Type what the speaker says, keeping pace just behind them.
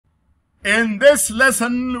In this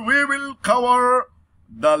lesson, we will cover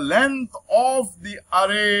the length of the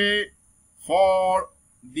array for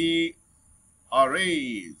the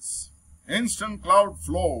arrays. Instant cloud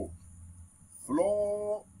flow,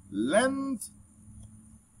 flow length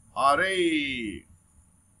array.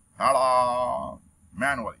 Ta-da!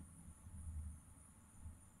 Manually.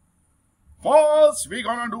 First, we're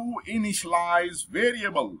gonna do initialize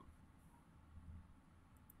variable.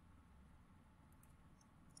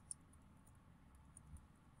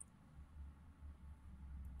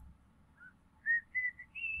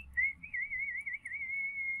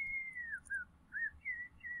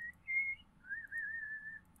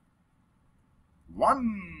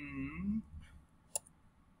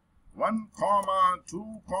 One comma,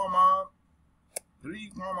 2 comma,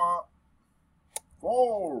 3 comma,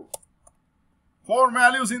 4. 4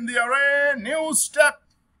 values in the array. New step.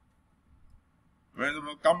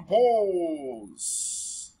 Variable compose.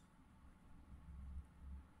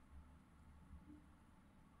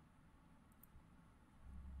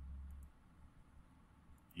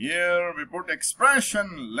 Here we put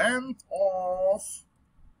expression length of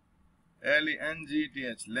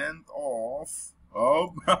length, length of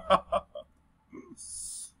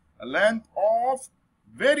length of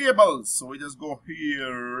variables. So we just go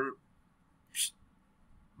here,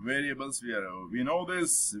 variables. We know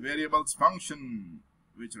this variables function,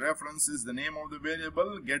 which references the name of the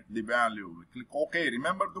variable, get the value. We click OK.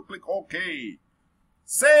 Remember to click OK.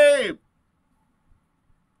 Save.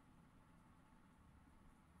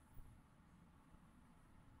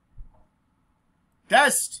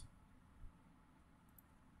 Test.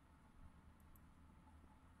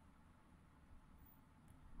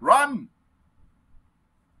 Run.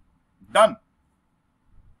 Done.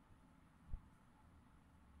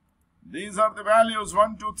 These are the values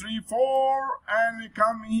 1, 2, 3, 4, and we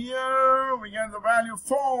come here, we get the value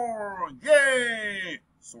 4. Yay!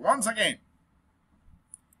 So once again,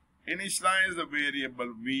 initialize the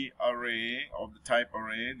variable v array of the type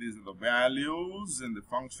array. These are the values, and the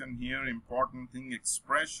function here, important thing,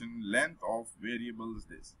 expression length of variable is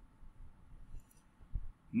this.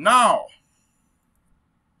 Now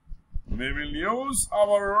we will use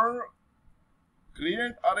our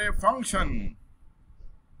create array function.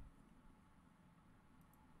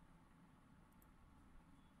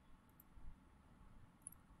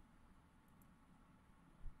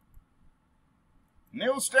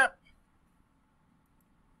 New step.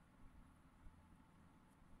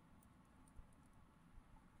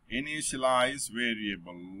 Initialize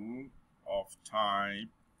variable of type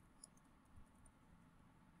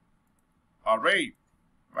array.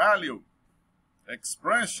 Value,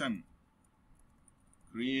 expression,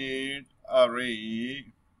 create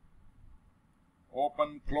array,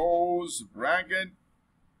 open close bracket.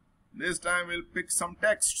 This time we'll pick some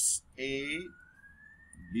texts, A,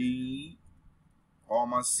 B,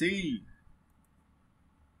 comma C.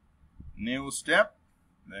 New step,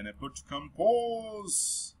 then I put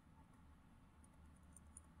compose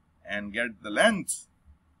and get the length,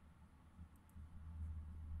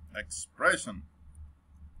 expression,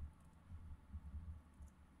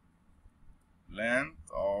 length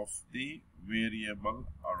of the variable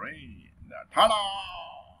array. Ta-da!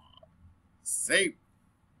 Save.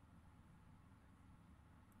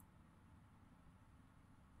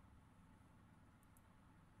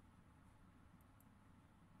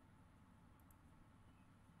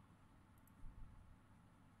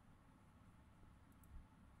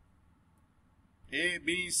 A,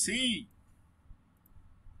 B, C.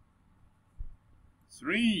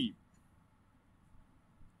 3.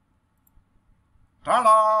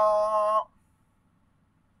 Ta-da!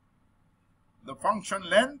 The function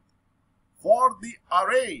length for the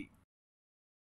array.